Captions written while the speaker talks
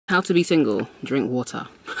How to be single. Drink water.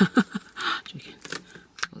 Joking.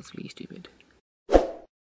 That was really stupid.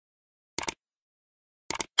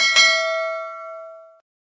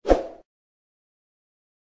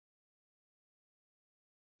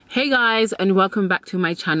 Hey guys, and welcome back to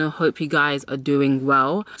my channel. Hope you guys are doing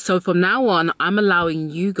well. So from now on, I'm allowing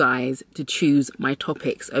you guys to choose my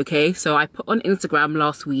topics, okay? So I put on Instagram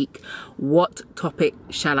last week, what topic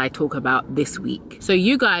shall I talk about this week? So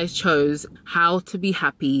you guys chose how to be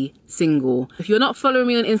happy single. If you're not following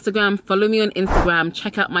me on Instagram, follow me on Instagram.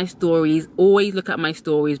 Check out my stories. Always look at my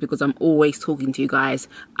stories because I'm always talking to you guys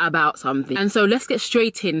about something. And so let's get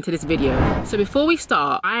straight into this video. So before we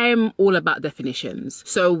start, I'm all about definitions.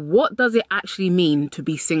 So what does it actually mean to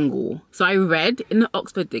be single? So I read in the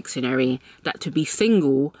Oxford Dictionary that to be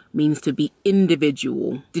single means to be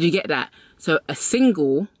individual. Did you get that? So a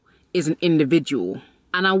single is an individual.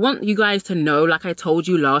 And I want you guys to know, like I told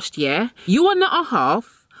you last year, you are not a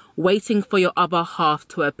half waiting for your other half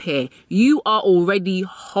to appear. You are already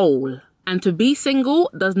whole. And to be single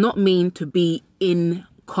does not mean to be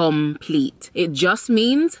incomplete. It just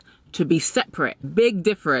means to be separate. Big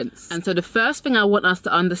difference. And so the first thing I want us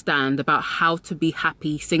to understand about how to be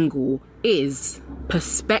happy single is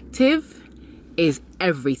perspective is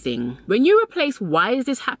everything. When you replace why is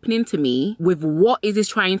this happening to me with what is this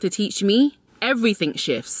trying to teach me, everything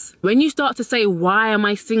shifts. When you start to say, why am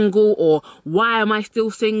I single? Or why am I still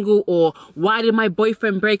single? Or why did my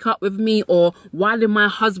boyfriend break up with me? Or why did my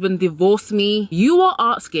husband divorce me? You are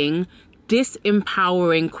asking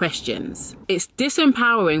disempowering questions. It's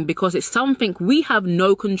disempowering because it's something we have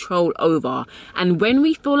no control over. And when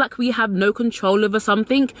we feel like we have no control over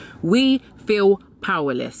something, we feel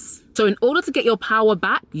powerless. So in order to get your power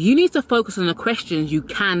back, you need to focus on the questions you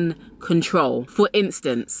can control. For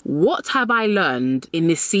instance, what have I learned in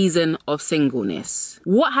this season of singleness?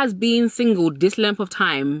 What has being single this length of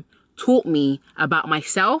time taught me about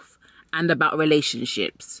myself and about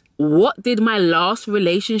relationships? What did my last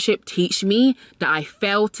relationship teach me that I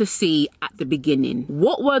failed to see at the beginning?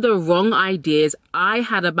 What were the wrong ideas I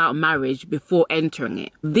had about marriage before entering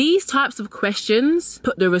it? These types of questions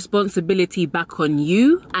put the responsibility back on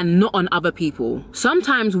you and not on other people.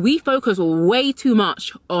 Sometimes we focus way too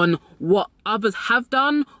much on what others have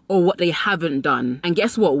done or what they haven't done. And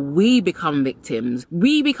guess what? We become victims.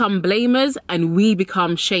 We become blamers and we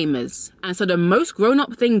become shamers. And so the most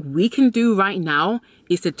grown-up thing we can do right now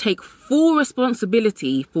is to take full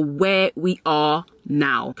responsibility for where we are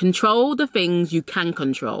now. Control the things you can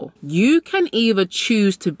control. You can either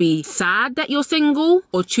choose to be sad that you're single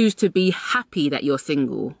or choose to be happy that you're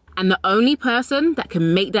single. And the only person that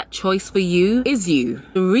can make that choice for you is you.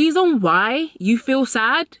 The reason why you feel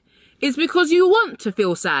sad is because you want to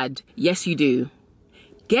feel sad. Yes, you do.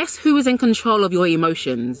 Guess who is in control of your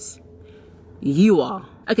emotions? You are.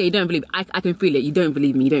 Okay, you don't believe me. I can feel it. You don't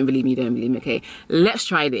believe me. You don't believe me. You don't believe me. Okay, let's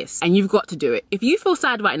try this. And you've got to do it. If you feel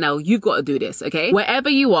sad right now, you've got to do this. Okay, wherever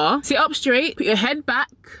you are, sit up straight, put your head back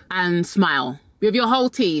and smile. With your whole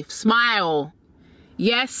teeth, smile.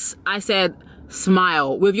 Yes, I said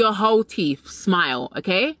smile. With your whole teeth, smile.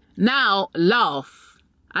 Okay, now laugh.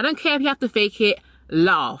 I don't care if you have to fake it.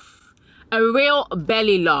 Laugh. A real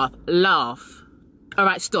belly laugh. Laugh. All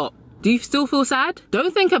right, stop. Do you still feel sad?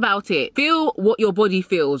 Don't think about it. Feel what your body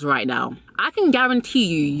feels right now. I can guarantee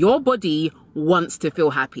you your body wants to feel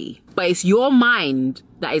happy, but it's your mind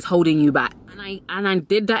that is holding you back. And I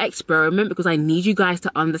did that experiment because I need you guys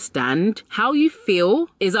to understand how you feel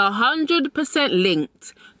is 100%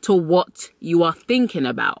 linked to what you are thinking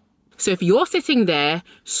about. So if you're sitting there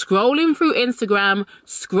scrolling through Instagram,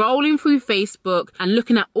 scrolling through Facebook and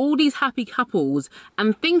looking at all these happy couples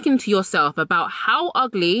and thinking to yourself about how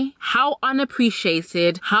ugly, how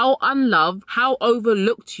unappreciated, how unloved, how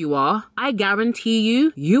overlooked you are, I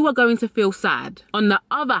guarantee you are going to feel sad. On the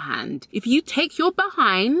other hand, if you take your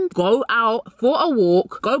behind, go out for a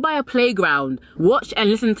walk, go by a playground, watch and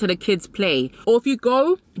listen to the kids play, or if you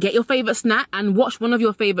go get your favorite snack and watch one of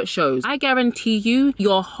your favorite shows, I guarantee you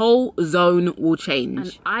your whole zone will change.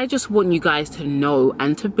 And I just want you guys to know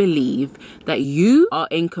and to believe that you are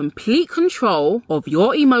in complete control of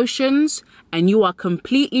your emotions and you are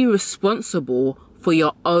completely responsible for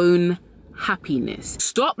your own happiness.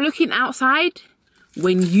 Stop looking outside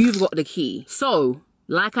when you've got the key. So,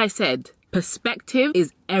 like I said, perspective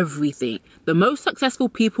is everything. The most successful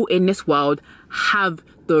people in this world have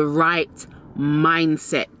the right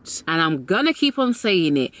mindset. And I'm gonna keep on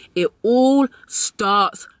saying it. It all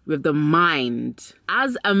starts with the mind.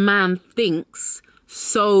 As a man thinks,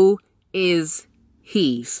 so is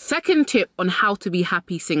he. Second tip on how to be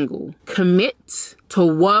happy single. Commit to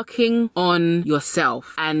working on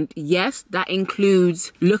yourself. And yes, that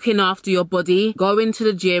includes looking after your body, going to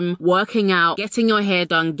the gym, working out, getting your hair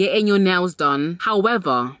done, getting your nails done.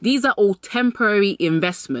 However, these are all temporary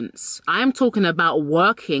investments. I'm talking about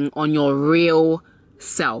working on your real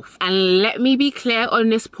self. And let me be clear on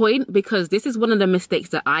this point, because this is one of the mistakes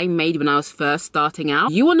that I made when I was first starting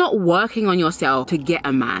out. You are not working on yourself to get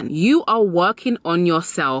a man. You are working on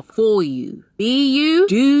yourself for you. Be you,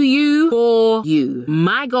 do you, for you.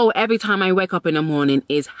 My goal every time I wake up in the morning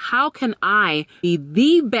is, how can I be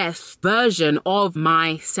the best version of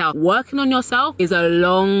myself? Working on yourself is a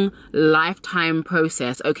long lifetime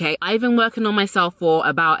process, okay? I've been working on myself for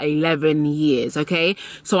about 11 years, okay?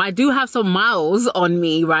 So I do have some miles on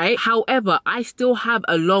me, right? However, I still have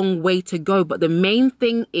a long way to go. But the main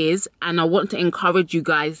thing is, and I want to encourage you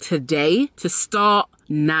guys today to start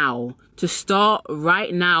now. To start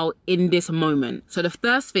right now in this moment. So the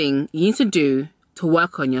first thing you need to do to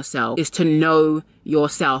work on yourself is to know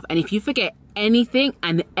yourself. And if you forget anything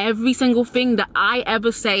and every single thing that I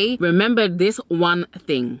ever say, remember this one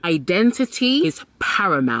thing. Identity is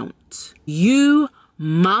paramount. You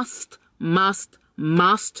must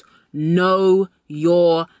know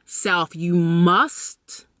yourself. You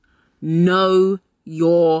must know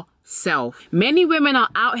yourself. Many women are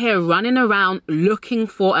out here running around looking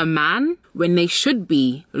for a man when they should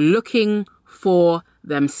be looking for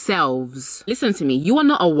themselves. Listen to me. You are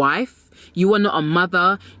not a wife. You are not a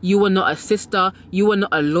mother. You are not a sister. You are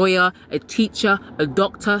not a lawyer, a teacher, a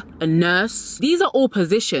doctor, a nurse. These are all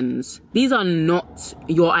positions. These are not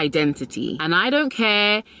your identity. And I don't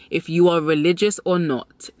care if you are religious or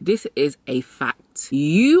not. This is a fact.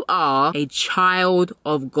 You are a child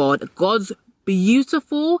of God. God's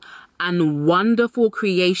beautiful and wonderful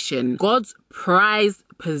creation. God's prized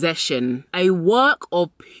possession. A work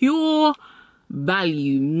of pure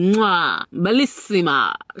value. Mwah.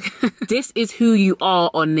 Bellissima. This is who you are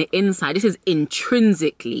on the inside. This is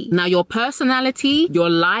intrinsically. Now, your personality, your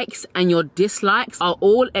likes and your dislikes are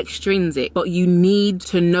all extrinsic, but you need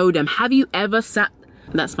to know them. Have you ever sat...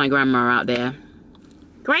 That's my grandma out there.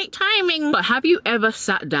 Great timing. But have you ever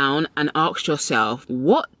sat down and asked yourself,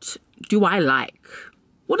 what do I like?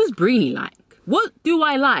 What does Breeny like? What do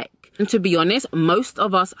I like? And to be honest, most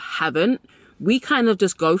of us haven't. We kind of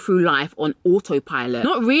just go through life on autopilot,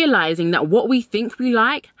 not realizing that what we think we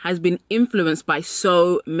like has been influenced by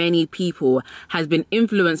so many people, has been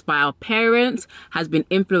influenced by our parents, has been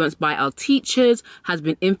influenced by our teachers, has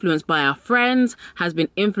been influenced by our friends, has been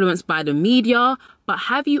influenced by the media. But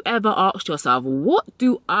have you ever asked yourself, what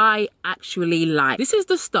do I actually like? This is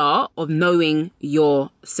the start of knowing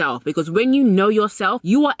yourself, because when you know yourself,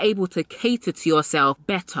 you are able to cater to yourself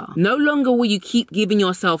better. No longer will you keep giving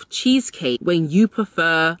yourself cheesecake when you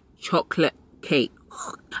prefer chocolate cake.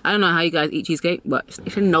 I don't know how you guys eat cheesecake, but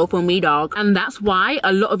it's a no for me, dog. And that's why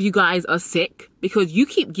a lot of you guys are sick, because you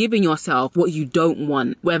keep giving yourself what you don't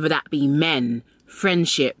want, whether that be men,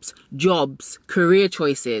 friendships, jobs, career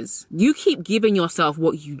choices. You keep giving yourself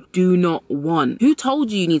what you do not want. Who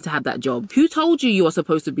told you need to have that job? Who told you are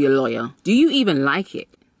supposed to be a lawyer? Do you even like it?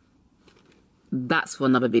 That's for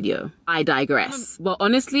another video. I digress. But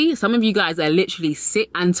honestly, some of you guys are literally sick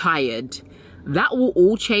and tired. That will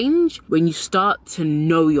all change when you start to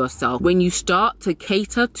know yourself, when you start to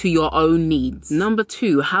cater to your own needs. Number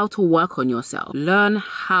 2, how to work on yourself. Learn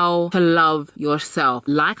how to love yourself.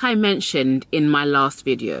 Like I mentioned in my last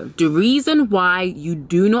video, the reason why you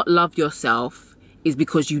do not love yourself is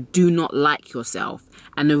because you do not like yourself.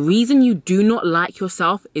 And the reason you do not like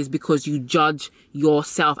yourself is because you judge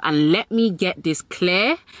yourself. And let me get this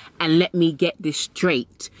clear and let me get this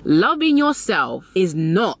straight. Loving yourself is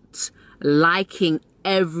not liking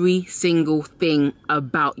every single thing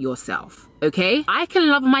about yourself, okay? I can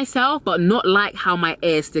love myself but not like how my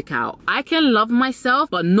ears stick out. I can love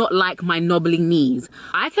myself but not like my knobbling knees.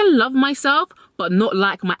 I can love myself but not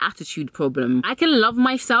like my attitude problem. I can love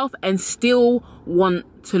myself and still want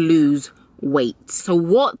to lose weight. So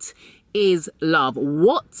what is love?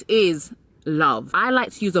 What is love? I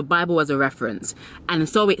like to use the Bible as a reference, and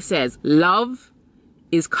so it says, love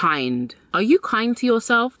is kind. Are you kind to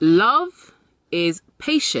yourself? Love is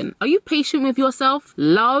patient. Are you patient with yourself?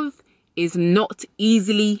 Love is not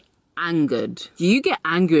easily angered. Do you get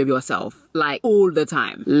angry with yourself like all the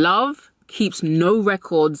time? Love keeps no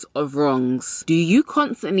records of wrongs. Do you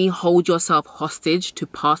constantly hold yourself hostage to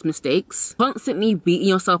past mistakes? Constantly beating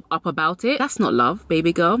yourself up about it? That's not love,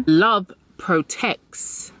 baby girl. Love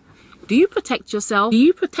protects. Do you protect yourself? Do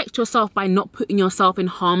you protect yourself by not putting yourself in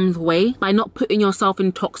harm's way? By not putting yourself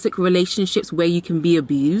in toxic relationships where you can be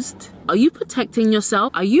abused? Are you protecting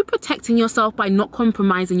yourself? Are you protecting yourself by not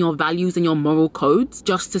compromising your values and your moral codes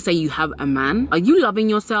just to say you have a man? Are you loving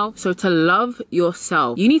yourself? So to love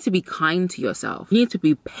yourself, you need to be kind to yourself. You need to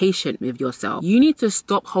be patient with yourself. You need to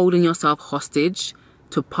stop holding yourself hostage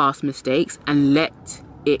to past mistakes and let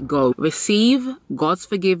it go. Receive God's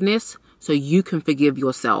forgiveness so you can forgive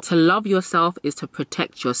yourself. To love yourself is to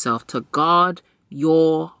protect yourself, to guard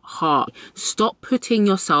your heart. Stop putting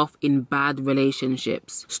yourself in bad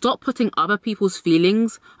relationships. Stop putting other people's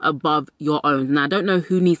feelings above your own. Now, I don't know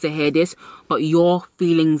who needs to hear this, but your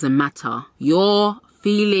feelings matter. Your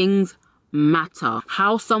feelings matter.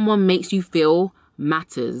 How someone makes you feel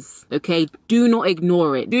matters, okay? Do not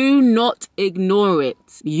ignore it. Do not ignore it.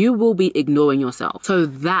 You will be ignoring yourself. So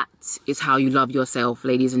that is how you love yourself,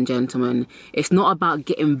 ladies and gentlemen. It's not about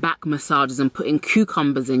getting back massages and putting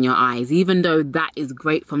cucumbers in your eyes, even though that is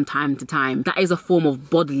great from time to time. That is a form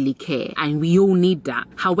of bodily care, and we all need that.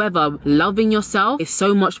 However, loving yourself is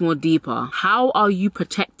so much more deeper. How are you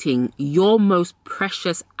protecting your most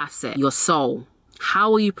precious asset, your soul?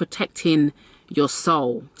 How are you protecting your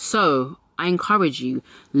soul? So I encourage you,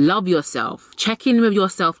 love yourself. Check in with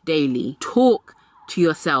yourself daily. Talk to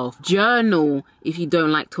yourself. Journal if you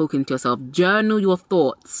don't like talking to yourself. Journal your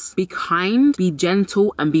thoughts. Be kind, be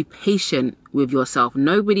gentle, and be patient with yourself.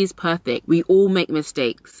 Nobody's perfect. We all make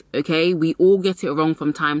mistakes, okay? We all get it wrong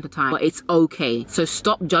from time to time, but it's okay. So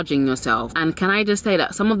stop judging yourself. And can I just say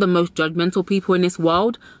that some of the most judgmental people in this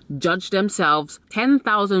world judge themselves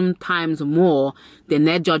 10,000 times more than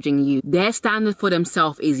they're judging you. Their standard for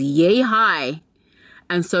themselves is yay high,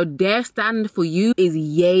 and so their standard for you is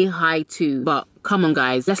yay high too. But come on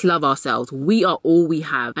guys, let's love ourselves. We are all we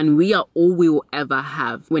have, and we are all we will ever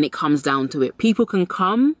have when it comes down to it. People can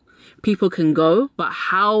come, people can go, but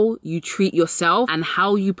how you treat yourself and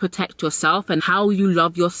how you protect yourself and how you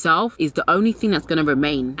love yourself is the only thing that's going to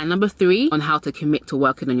remain. And number 3, on how to commit to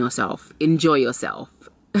working on yourself. Enjoy yourself.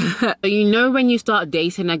 You know, when you start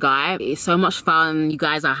dating a guy, it's so much fun. You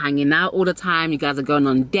guys are hanging out all the time. You guys are going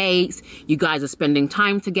on dates. You guys are spending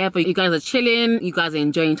time together. You guys are chilling. You guys are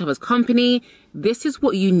enjoying each other's company. This is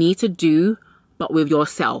what you need to do, but with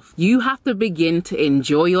yourself. You have to begin to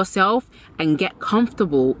enjoy yourself and get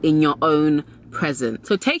comfortable in your own presence.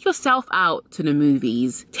 So take yourself out to the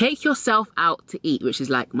movies. Take yourself out to eat, which is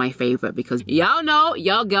like my favorite, because y'all know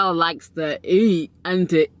your girl likes to eat and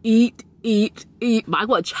to eat. But I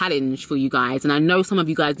got a challenge for you guys, and I know some of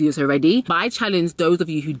you guys do this already, but I challenge those of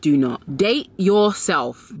you who do not. Date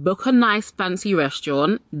yourself. Book a nice fancy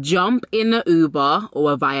restaurant, jump in an Uber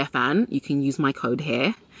or a Viafan. You can use my code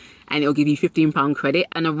here, and it'll give you £15 credit,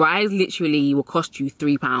 and a ride literally will cost you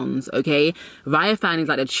 £3, okay? Viafan is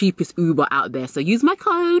like the cheapest Uber out there, so use my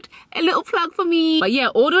code. A little plug for me. But yeah,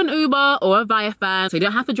 order an Uber or a Viafan so you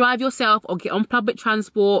don't have to drive yourself or get on public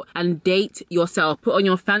transport, and date yourself. Put on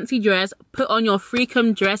your fancy dress, put on your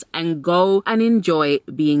freakum dress, and go and enjoy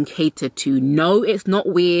being catered to. No, it's not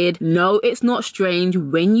weird. No, it's not strange.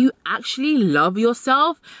 When you actually love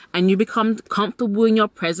yourself and you become comfortable in your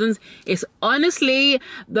presence, it's honestly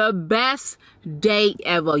the best date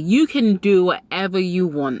ever. You can do whatever you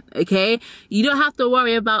want, okay? You don't have to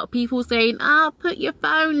worry about people saying, put your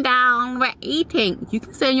phone down, we're eating. You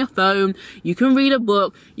can stay on your phone, you can read a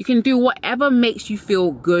book, you can do whatever makes you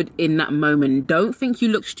feel good in that moment. Don't think you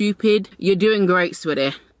look stupid. You're doing great,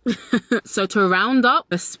 sweetie. So to round up,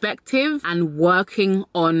 perspective and working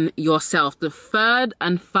on yourself. The third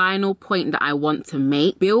and final point that I want to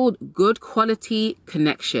make: build good quality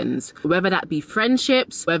connections, whether that be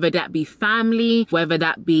friendships, whether that be family, whether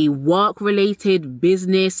that be work related,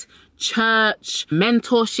 business, church,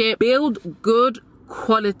 mentorship. Build good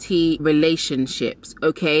quality relationships,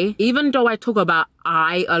 okay? Even though I talk about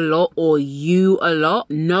I a lot or you a lot,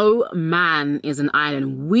 no man is an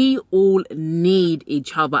island. We all need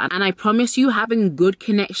each other, and I promise you, having good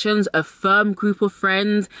connections, a firm group of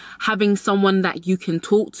friends, having someone that you can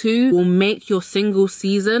talk to will make your single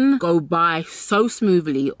season go by so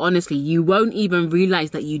smoothly. Honestly, you won't even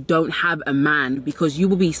realize that you don't have a man, because you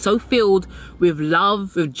will be so filled with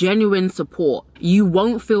love, with genuine support. You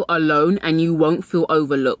won't feel alone and you won't feel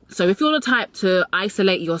overlooked. So if you're the type to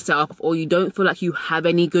isolate yourself, or you don't feel like you you have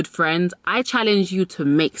any good friends, I challenge you to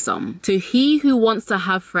make some. To he who wants to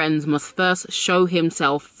have friends must first show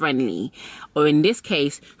himself friendly. Or in this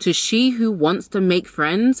case, to she who wants to make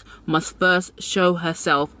friends must first show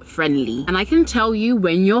herself friendly. And I can tell you,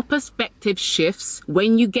 when your perspective shifts,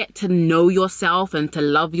 when you get to know yourself and to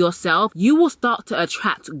love yourself, you will start to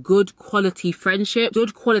attract good quality friendship,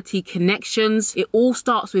 good quality connections. It all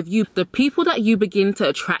starts with you. The people that you begin to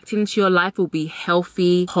attract into your life will be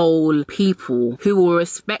healthy, whole people who will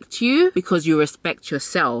respect you because you respect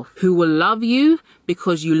yourself, who will love you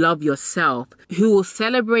because you love yourself, who will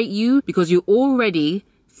celebrate you because you already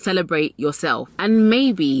celebrate yourself. And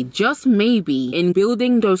maybe, just maybe, in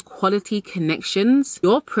building those quality connections,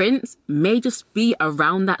 your prince may just be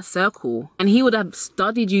around that circle, and he would have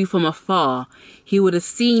studied you from afar. He would have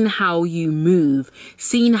seen how you move,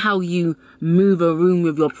 seen how you move a room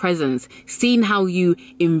with your presence, seen how you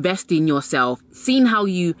invest in yourself, seen how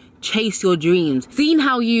you chase your dreams, seen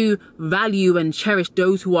how you value and cherish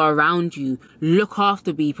those who are around you, look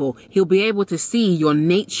after people. He'll be able to see your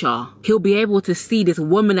nature. He'll be able to see this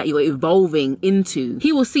woman that you're evolving into.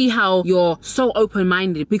 He will see how you're so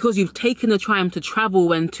open-minded because you've taken the time to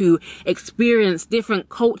travel and to experience different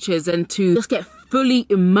cultures and to just get fully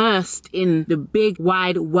immersed in the big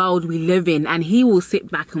wide world we live in. And he will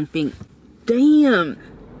sit back and think, damn,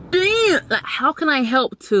 like, how can I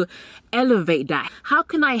help to elevate that? How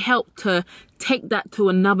can I help to take that to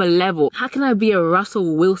another level? How can I be a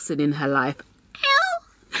Russell Wilson in her life?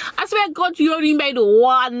 I swear to God, you only made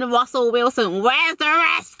one Russell Wilson. Where's the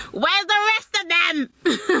rest? Where's the rest of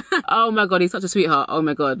them? Oh my God, he's such a sweetheart. Oh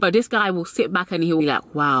my God. But this guy will sit back and he'll be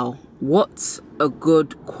like, wow, what a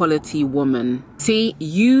good quality woman. See,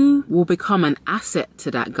 you will become an asset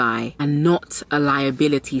to that guy and not a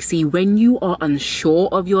liability. See, when you are unsure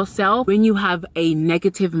of yourself, when you have a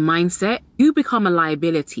negative mindset, you become a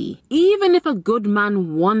liability. Even if a good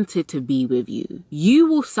man wanted to be with you, you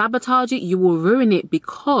will sabotage it, you will ruin it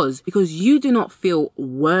because you do not feel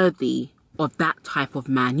worthy of that type of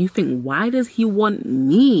man. You think, why does he want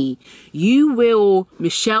me? You will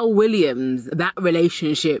Michelle Williams that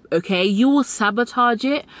relationship, okay? You will sabotage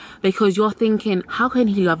it because you're thinking, how can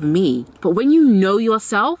he love me? But when you know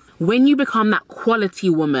yourself, when you become that quality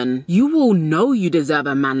woman, you will know you deserve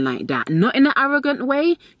a man like that. Not in an arrogant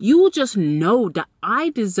way. You will just know that I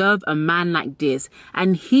deserve a man like this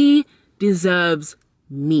and he deserves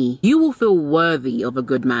me. You will feel worthy of a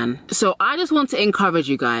good man. So I just want to encourage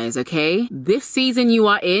you guys, okay? This season you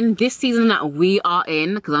are in, this season that we are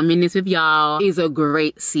in, because I'm in this with y'all, is a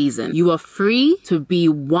great season. You are free to be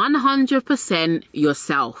 100%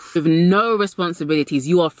 yourself with no responsibilities.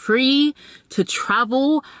 You are free to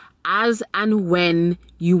travel as and when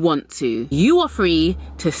you want to. You are free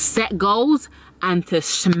to set goals and to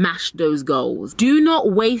smash those goals. Do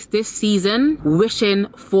not waste this season wishing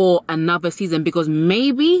for another season, because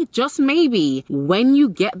maybe, just maybe, when you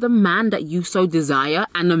get the man that you so desire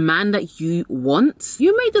and the man that you want,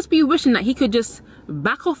 you may just be wishing that he could just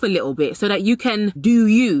back off a little bit so that you can do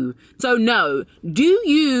you. So no, do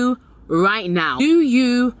you right now. Do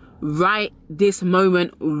you right this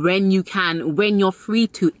moment when you can, when you're free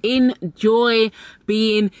to enjoy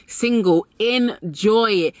being single.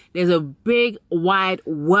 Enjoy it. There's a big wide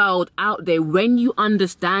world out there. When you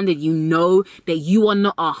understand it, you know that you are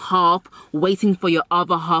not a half waiting for your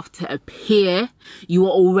other half to appear. You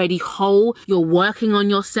are already whole. You're working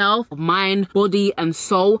on yourself, mind, body and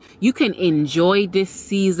soul. You can enjoy this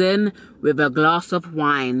season with a glass of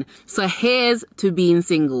wine. So here's to being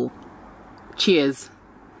single. Cheers.